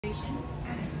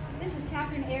This is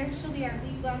Catherine Ayers. She'll be our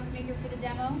lead glass maker for the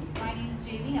demo. My name is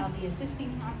Jamie. I'll be assisting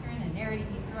Catherine and narrating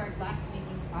you through our glass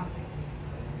making process.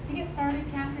 To get started,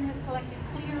 Catherine has collected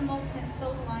clear molten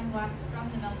soda lime glass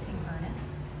from the melting furnace.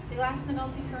 The glass in the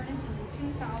melting furnace is at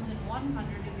 2,100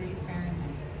 degrees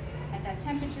Fahrenheit. At that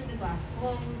temperature, the glass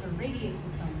glows or radiates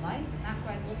its own light, and that's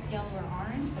why it looks yellow or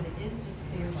orange, but it is just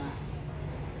clear glass.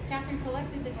 Catherine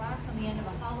collected the glass on the end of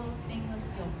a hollow stainless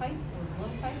steel pipe or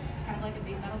blowpipe. It's kind of like a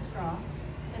big metal straw,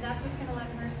 but that's what's going to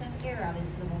let her send air out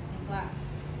into the molten glass.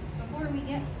 Before we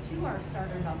get to our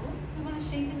starter bubble, we want to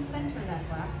shape and center that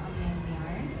glass on the end of the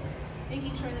iron,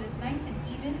 making sure that it's nice and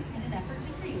even in an effort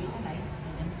to create a nice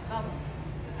even bubble.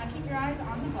 Now keep your eyes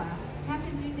on the glass.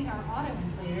 Catherine's using our auto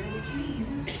inflator, which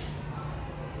means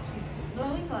she's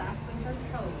blowing glass with her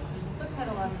toes. There's a foot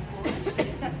pedal on the floor.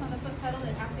 She steps on the foot pedal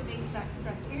that activates that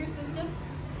compressed air system,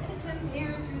 and it sends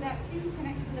air through that tube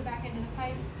connected to the back end of the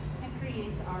pipe and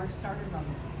creates our starter bubble.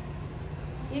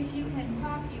 If you can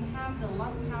talk, you have the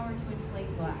lung power to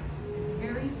inflate glass. It's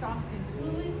very soft and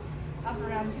fluid. Up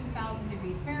around 2,000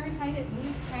 degrees Fahrenheit, it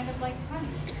moves kind of like honey.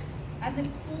 As it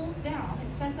cools down,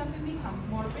 it sets up and becomes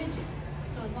more rigid.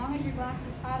 So as long as your glass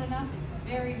is hot enough, it's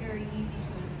very, very easy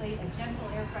to inflate. A gentle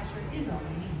air pressure is all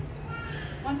we need.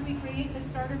 Once we create the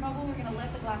starter bubble, we're going to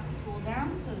let the glass cool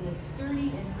down so that it's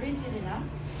sturdy and rigid enough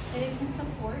that it can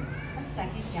support a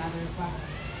second gather of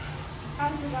glass.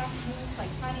 Because the glass moves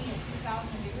like honey at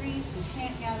 2,000 degrees, we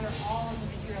can't gather all of the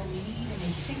material we need in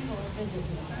a single visit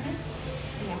to the furnace.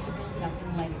 We have to build it up in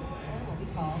layers, or what we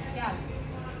call gathers.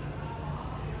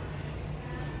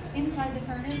 Inside the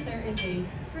furnace, there is a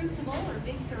crucible or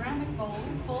big ceramic bowl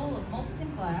full of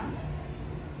molten glass.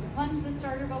 We plunge the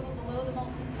starter bubble below the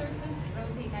molten surface,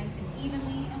 rotate nice and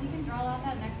evenly, and we can draw out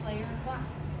that next layer of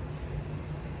glass.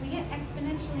 We get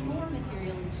exponentially more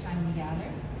material each time we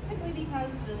gather, simply because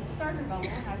the starter bubble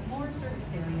has more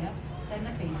surface area than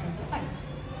the face of the pipe.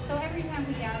 So every time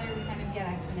we gather, we kind of get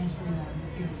exponentially more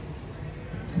material.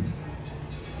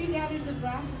 2 gathers of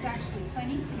glass is actually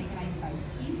plenty to make a nice sized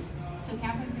piece, so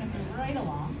Catherine's going to move right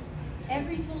along.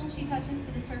 Every tool she touches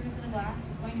to the surface of the glass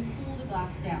is going to cool the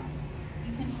glass down.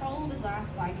 You control the glass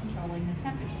by controlling the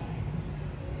temperature.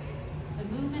 The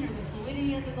movement or the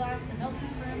fluidity of the glass in the melting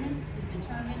furnace is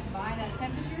determined by that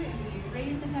temperature. If we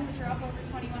raise the temperature up over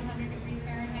 2,100 degrees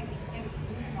Fahrenheit, we can get it to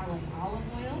move more like olive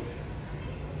oil.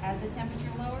 As the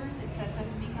temperature lowers, it sets up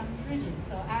and becomes rigid.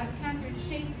 So as Catherine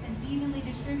shapes and evenly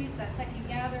distributes that second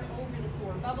gather over the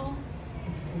core bubble,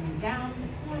 it's cooling down.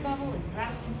 The core bubble is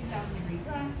wrapped in 2,000 degree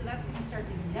glass, so that's going to start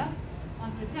to heat up.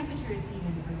 Once the temperature is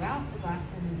even throughout, the glass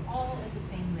will move all at the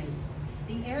same rate.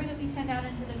 The air that we send out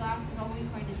into the glass is always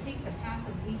going to take the path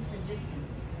of least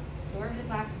resistance. So wherever the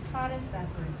glass is hottest,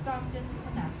 that's where it's softest,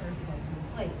 and that's where it's going to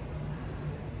inflate.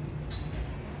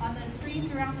 On the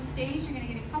screens around the stage, you're going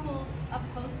to get a couple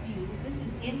up-close views. This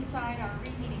is inside our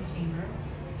reheating chamber.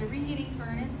 The reheating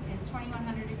furnace is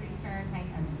 2,100 degrees Fahrenheit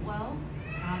as well,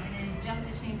 and it is just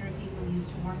a chamber of heat we'll use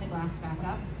to warm the glass back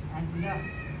up as we go.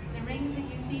 The rings that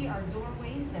you see are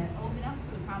doorways that open up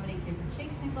to accommodate different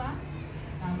shapes in glass.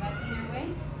 But either way,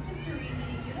 just a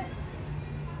reheating unit.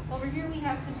 Over here we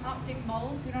have some optic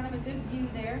molds. We don't have a good view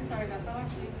there. Sorry about that.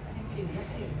 Actually, I think we do. Yes,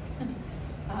 we do.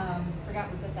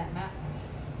 Forgot we put that map.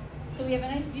 So we have a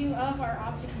nice view of our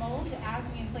optic molds as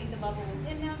we inflate the bubble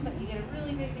within them, but you get a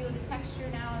really good view of the texture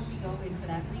now as we go in for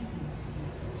that reheat.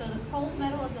 So the cold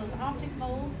metal of those optic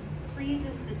molds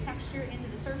freezes the texture into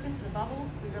the surface of the bubble.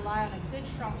 We rely on a good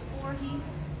strong core heat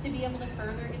to be able to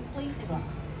further inflate the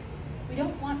glass. We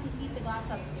don't want to heat the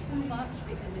glass up too much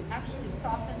because it actually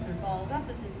softens or balls up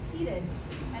as it's heated,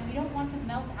 and we don't want to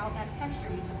melt out that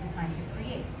texture we took the time to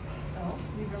create. So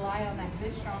we rely on that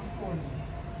good strong core heat.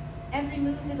 Every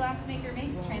move the glass maker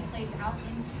makes translates out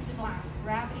into the glass.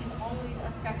 Gravity is always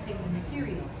affecting the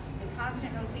material. The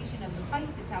constant rotation of the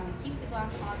pipe is how we keep the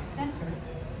glass on center.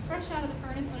 Fresh out of the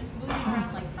furnace when it's moving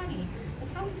around like honey,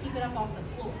 that's how we keep it up off the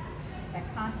floor,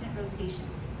 that constant rotation.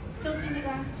 Tilting the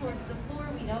glass towards the floor,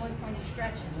 we know it's going to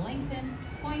stretch and lengthen.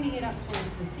 Pointing it up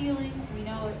towards the ceiling, we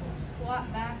know it will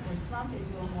squat back or slump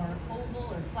into a more oval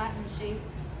or flattened shape.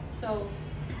 So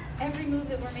every move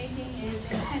that we're making is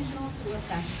intentional to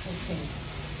affect the shape.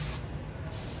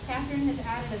 Catherine has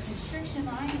added a constriction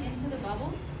line into the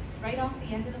bubble right off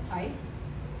the end of the pipe.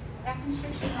 That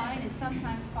constriction line is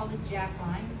sometimes called a jack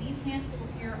line. These hand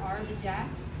tools here are the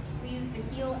jacks. We use the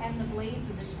heel and the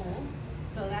blades of the tool.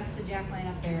 So that's the jack line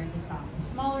up there at the top. The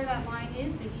smaller that line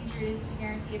is, the easier it is to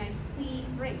guarantee a nice clean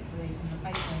break away from the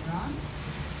pipe later on.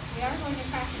 We are going to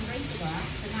crack and break the glass,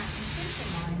 and that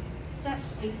constriction line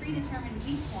sets a predetermined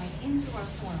weak point into our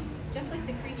forming. just like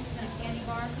the creases in a candy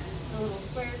bar, the little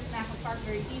squares snap apart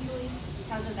very easily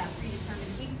because of that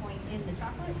predetermined weak point in the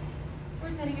chocolate.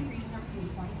 We're setting a predetermined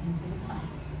weak point into the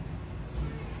glass.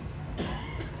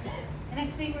 The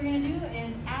next thing we're going to do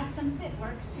is add some fit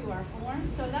work to our form.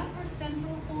 So that's our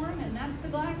central form, and that's the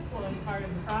glass blowing part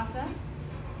of the process.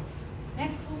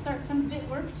 Next, we'll start some fit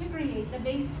work to create the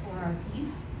base for our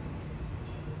piece.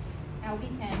 Now we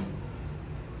can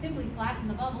simply flatten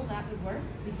the bubble, that would work.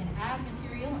 We can add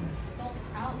material and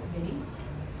sculpt out the base.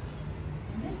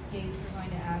 In this case, we're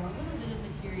going to add a little bit of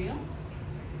material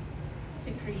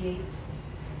to create,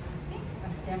 I think, a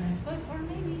stem and a foot, or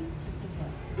maybe just a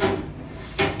foot.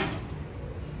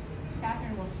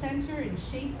 Catherine will center and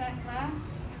shape that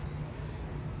glass.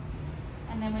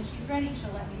 And then when she's ready,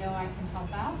 she'll let me know I can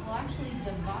help out. We'll actually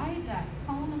divide that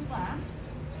column of glass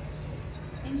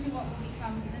into what will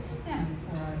become the stem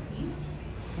for our piece.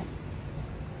 Yes.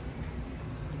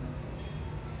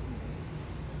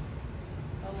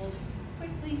 So we'll just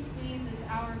quickly squeeze this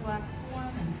hourglass form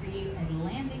and create a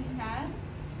landing pad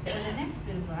for the next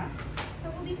bit of glass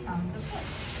that will become the foot.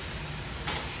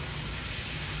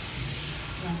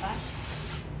 You want that?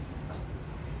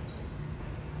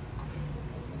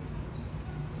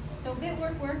 So bit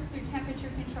work works through temperature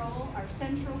control. Our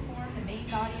central form, the main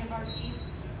body of our piece,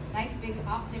 nice big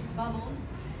optic bubble,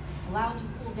 allowed to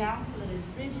cool down so that it's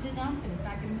rigid enough and it's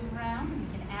not going to move around.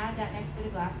 We can add that next bit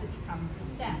of glass that becomes the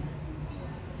stem.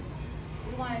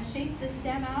 We want to shake the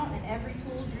stem out, and every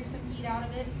tool drew some heat out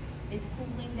of it. It's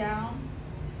cooling down.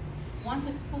 Once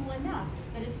it's cool enough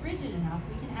that it's rigid enough,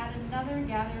 we can add another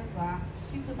gather of glass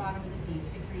to the bottom of the piece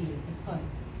to create the foot.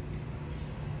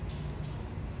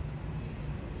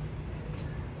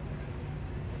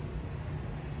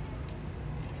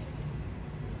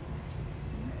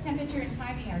 Temperature and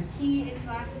timing are key in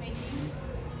glass making.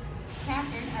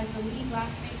 Catherine, as the lead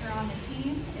glass maker on the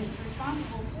team, is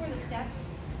responsible for the steps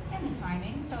and the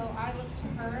timing, so I look to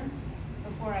her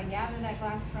before I gather that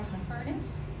glass from the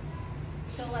furnace.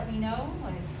 She'll let me know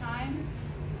when it's time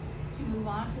to move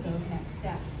on to those next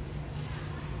steps.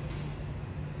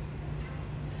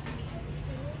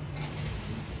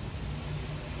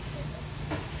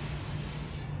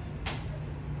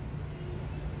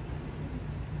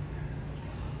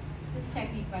 This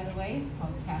technique, by the way, is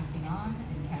called casting on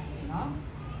and casting off.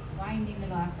 Winding the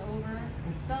glass over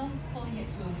itself, pulling it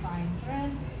to a fine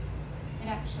thread. It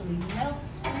actually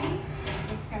melts free. It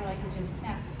looks kind of like it just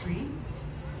snaps free.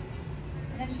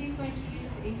 And then she's going to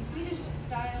use a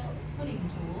Swedish-style footing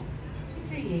tool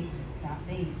to create that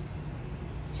base.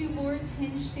 It's two boards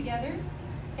hinged together.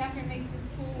 Catherine makes this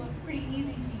tool look pretty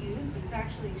easy to use, but it's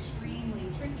actually extremely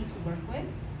tricky to work with.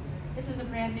 This is a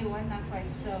brand new one, that's why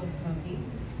it's so smoky.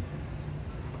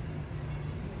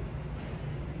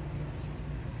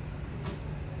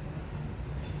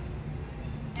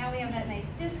 Now we have that nice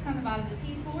disc on the bottom of the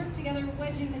piece. We'll work together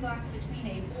wedging the glass between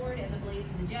a board and the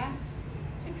blades of the jacks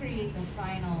to create the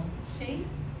final shape.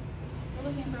 We're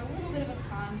looking for a little bit of a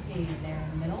concave there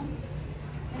in the middle.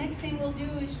 The next thing we'll do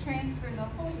is transfer the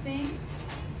whole thing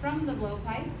from the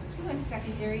blowpipe to a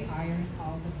secondary iron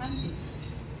called the punty.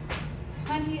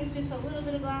 Punty is just a little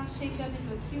bit of glass shaped up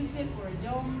into a Q-tip or a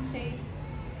dome shape,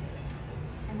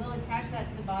 and we'll attach that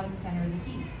to the bottom center of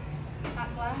the piece.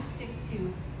 Hot glass sticks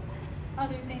to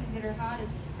other things that are hot,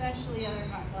 especially other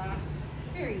hot glass,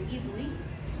 very easily.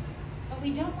 But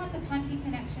we don't want the punty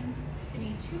connection to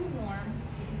be too warm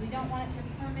because we don't want it to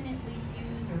permanently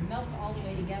fuse or melt all the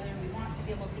way together. We want to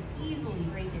be able to easily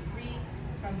break it free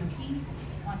from the piece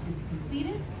once it's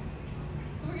completed.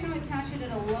 So we're going to attach it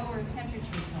at a lower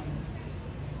temperature point.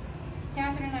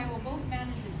 Catherine and I will both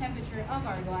manage the temperature of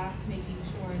our glass, making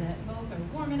sure that both are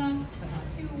warm enough, but not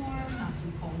too warm, not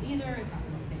too cold either. It's not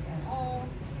going to stick at all.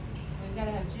 We've got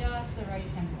to have just the right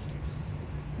temperatures.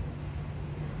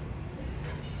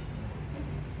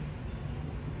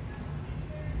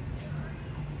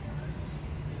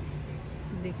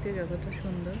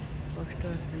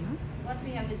 Once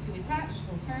we have the two attached,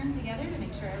 we'll turn together to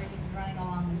make sure everything's running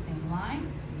along the same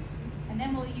line. And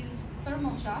then we'll use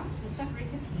thermal shock to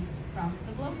separate the piece from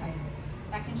the blowpipe.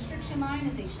 That constriction line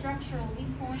is a structural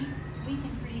weak point. We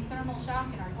can create thermal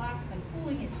shock in our glass by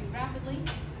cooling it too rapidly.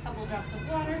 A couple drops of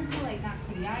water, like knock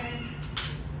to the iron.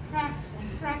 Cracks and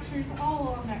fractures all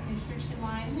along that constriction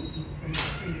line, and the piece breaks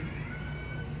free.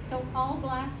 So all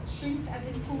glass shrinks as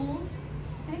it cools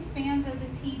and expands as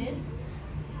it's heated.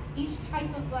 Each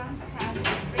type of glass has a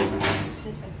rate at which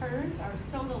this occurs. Our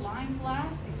soda lime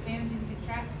glass expands and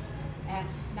contracts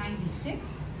at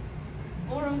 96.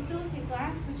 Borosilicate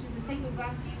glass, which is a type of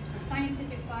glass used for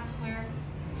scientific glassware,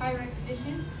 Pyrex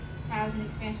dishes, has an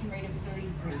expansion rate of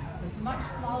 33. So it's much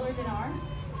smaller than ours.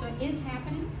 So it is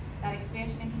happening, that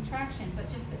expansion and contraction,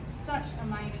 but just at such a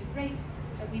minute rate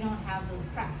that we don't have those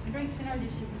cracks and breaks in our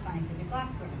dishes and scientific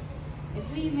glassware. If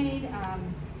we made,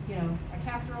 a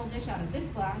casserole dish out of this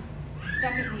glass and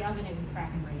stuck it in the oven, it would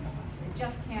crack and break on us. It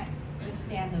just can't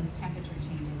withstand those temperature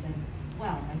changes as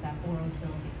well as that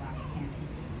borosilicate glass can.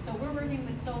 So we're working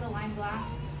with soda lime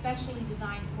glass, specially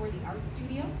designed for the art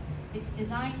studio. It's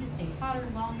designed to stay hotter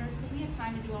longer, so we have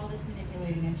time to do all this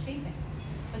manipulating and shaping.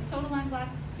 But soda lime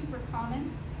glass is super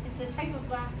common. It's the type of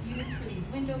glass used for these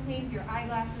window panes, your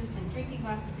eyeglasses, the drinking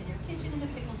glasses in your kitchen, and the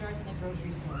pickle jars in the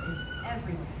grocery store. It's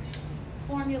everywhere.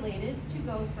 Formulated to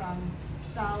go from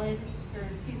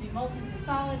molten to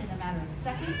solid in a matter of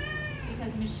seconds,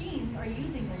 because machines are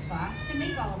using this glass to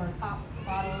make all of our pop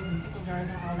bottles and pickle jars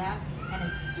and all that, and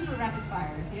it's super rapid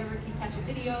fire. If you ever can catch a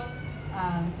video,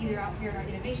 either out here in our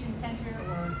innovation center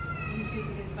or YouTube's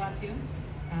a good spot too,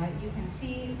 you can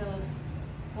see those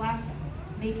glass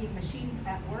making machines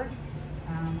at work.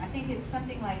 I think it's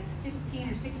something like 15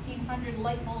 or 1600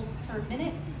 light bulbs per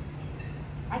minute.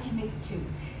 I can make 2.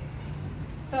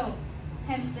 So,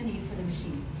 hence the need for the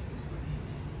machines.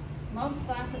 Most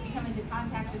glass that we come into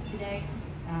contact with today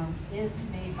is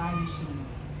made by machine.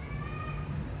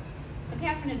 So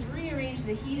Catherine has rearranged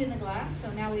the heat in the glass,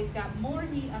 so now we've got more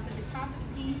heat up at the top of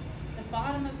the piece. The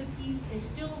bottom of the piece is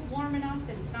still warm enough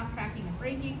that it's not cracking and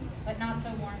breaking, but not so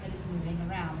warm that it's moving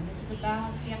around. And this is a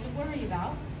balance we have to worry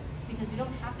about, because we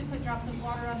don't have to put drops of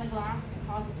water on the glass to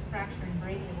cause it to fracture and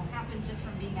break. It will happen just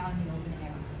from being out in the open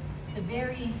air. The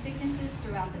varying thicknesses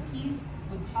throughout the piece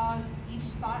would cause each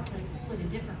spot to cool at a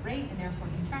different rate and therefore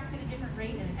contract at a different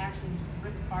rate, and it actually just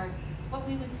rip apart. What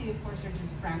we would see, of course, are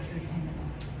just fractures in the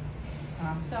glass.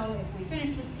 So if we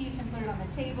finish this piece and put it on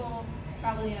the table,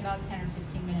 probably in about 10 or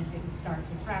 15 minutes it would start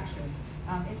to fracture.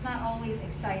 It's not always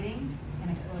exciting, an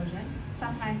explosion.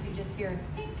 Sometimes you just hear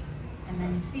tink, and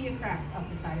then you see a crack up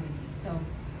the side of the piece. So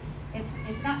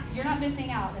it's not, you're not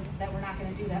missing out that we're not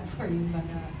going to do that for you, but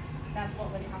that's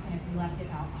what would happen if we left it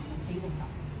out on the tabletop.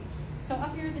 So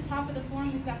up here at the top of the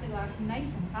form, we've got the glass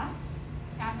nice and hot.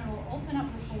 Catherine will open up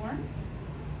the form,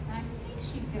 and I think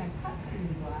she's going to cut through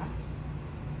the glass.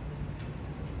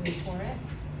 Wait for it.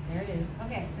 There it is.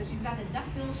 Okay, so she's got the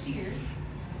duckbill shears.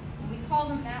 We call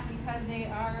them that because they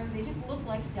just look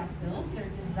like duckbills. They're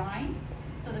designed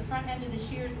so the front end of the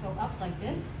shears go up like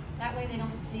this. That way they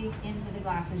don't dig into the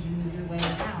glass as you move your way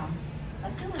down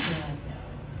a cylinder like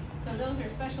this. So those are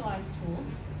specialized tools,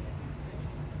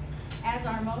 as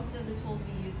are most of the tools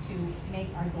we use to make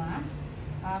our glass.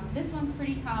 This one's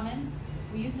pretty common.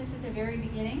 We use this at the very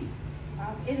beginning.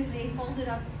 It is a folded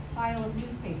up pile of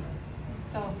newspaper.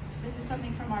 So this is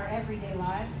something from our everyday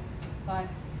lives, but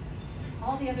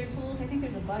all the other tools, I think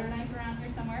there's a butter knife around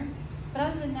here somewhere, but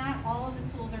other than that, all of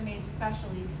the tools are made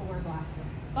specially for glassware.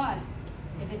 But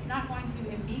if it's not going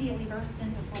to immediately burst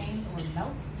into flames or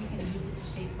melt, you can use it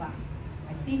to shape glass.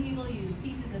 I've seen people use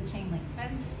pieces of chain link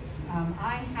fence.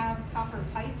 I have copper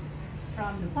pipes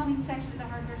from the plumbing section of the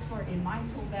hardware store in my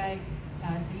tool bag,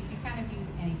 so you can kind of use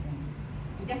anything.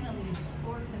 We definitely use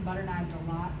forks and butter knives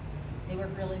a lot. They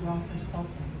work really well for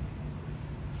sculpting.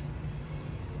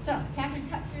 So, Catherine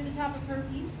cut through the top of her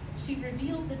piece. She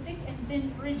revealed the thick and thin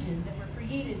bridges that were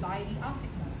created by the optic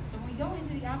mold. So when we go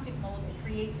into the optic mold, it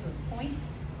creates those points,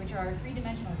 which are our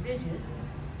three-dimensional ridges.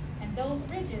 And those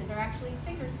ridges are actually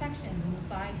thicker sections in the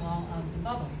side wall of the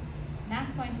bubble. And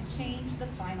that's going to change the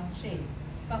final shape.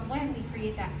 But when we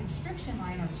create that constriction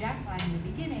line or jack line in the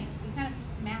beginning, we kind of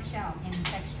smash out any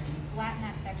texture. We flatten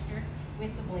that texture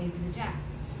with the blades of the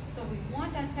jacks. So if we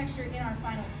want that texture in our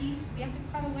final piece, we have to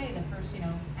cut away the first,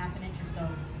 half an inch or so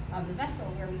of the vessel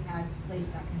where we had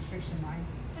placed that constriction line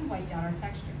and wiped out our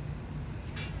texture.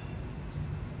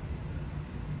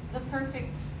 The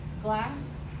perfect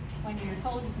glass, when you're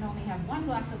told you can only have one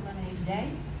glass of lemonade a day,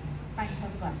 find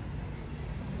yourself a glass.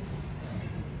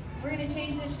 We're going to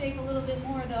change this shape a little bit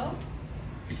more though,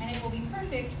 and it will be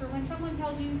perfect for when someone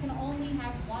tells you you can only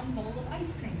have one bowl of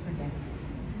ice cream per day.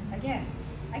 Again,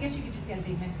 I guess you could just get a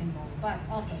big mixing bowl, but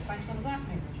also find yourself a glass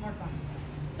maker, it's more fun.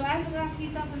 So as the glass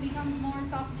heats up and becomes more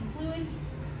soft and fluid,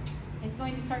 it's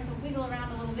going to start to wiggle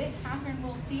around a little bit. Catherine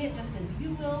will see it just as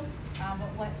you will,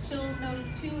 but what she'll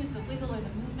notice too is the wiggle or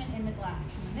the movement in the glass.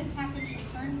 And when this happens, she'll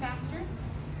turn faster.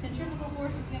 Centrifugal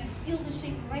force is going to peel the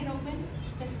shape right open.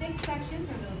 The thick sections,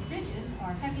 or those ridges,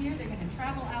 are heavier. They're going to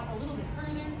travel out a little bit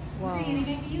further,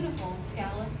 creating a beautiful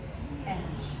scallop edge.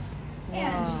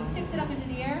 And she tips it up into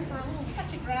the air for a little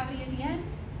touch of gravity in the end,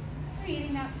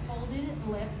 creating that folded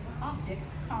lip optic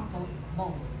compote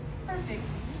bowl. Perfect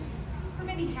for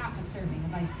maybe half a serving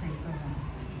of ice cream per one.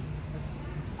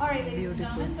 All right, ladies and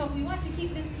gentlemen, so we want to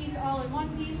keep this piece all in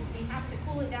one piece. We have to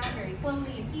cool it down very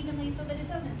slowly and evenly so that it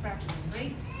doesn't fracture and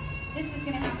break. This is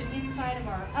going to happen inside of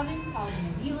our oven called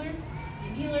an annealer. The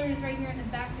annealer is right here in the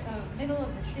back middle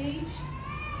of the stage.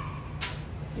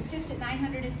 It sits at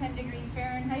 910 degrees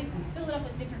Fahrenheit. We fill it up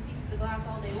with different pieces of glass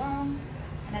all day long.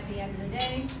 And at the end of the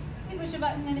day, we push a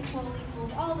button and it slowly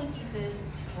cools all the pieces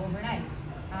overnight.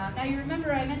 Now you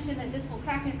remember I mentioned that this will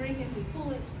crack and break if we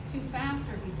cool it too fast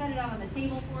or if we set it out on the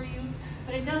table for you.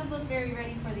 But it does look very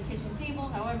ready for the kitchen table.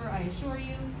 However, I assure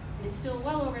you, it is still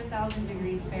well over 1,000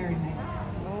 degrees Fahrenheit.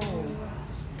 Oh.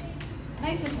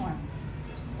 Nice and warm.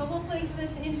 So we'll place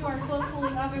this into our slow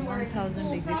cooling oven where it can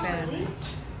cool properly.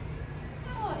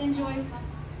 We'll enjoy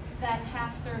that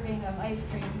half serving of ice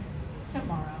cream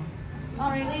tomorrow. All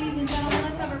right, ladies and gentlemen,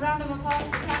 let's have a round of applause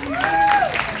for Captain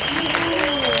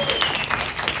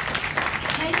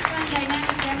Nice, fun,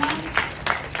 dynamic demo.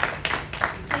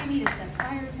 You pay me to set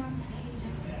fires on stage.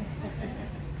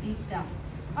 Neat stuff.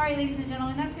 All right, ladies and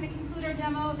gentlemen, that's going to conclude our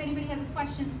demo. If anybody has a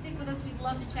question, stick with us. We'd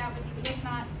love to chat with you. If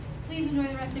not, please enjoy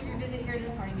the rest of your visit here to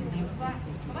the Carney Museum of Glass.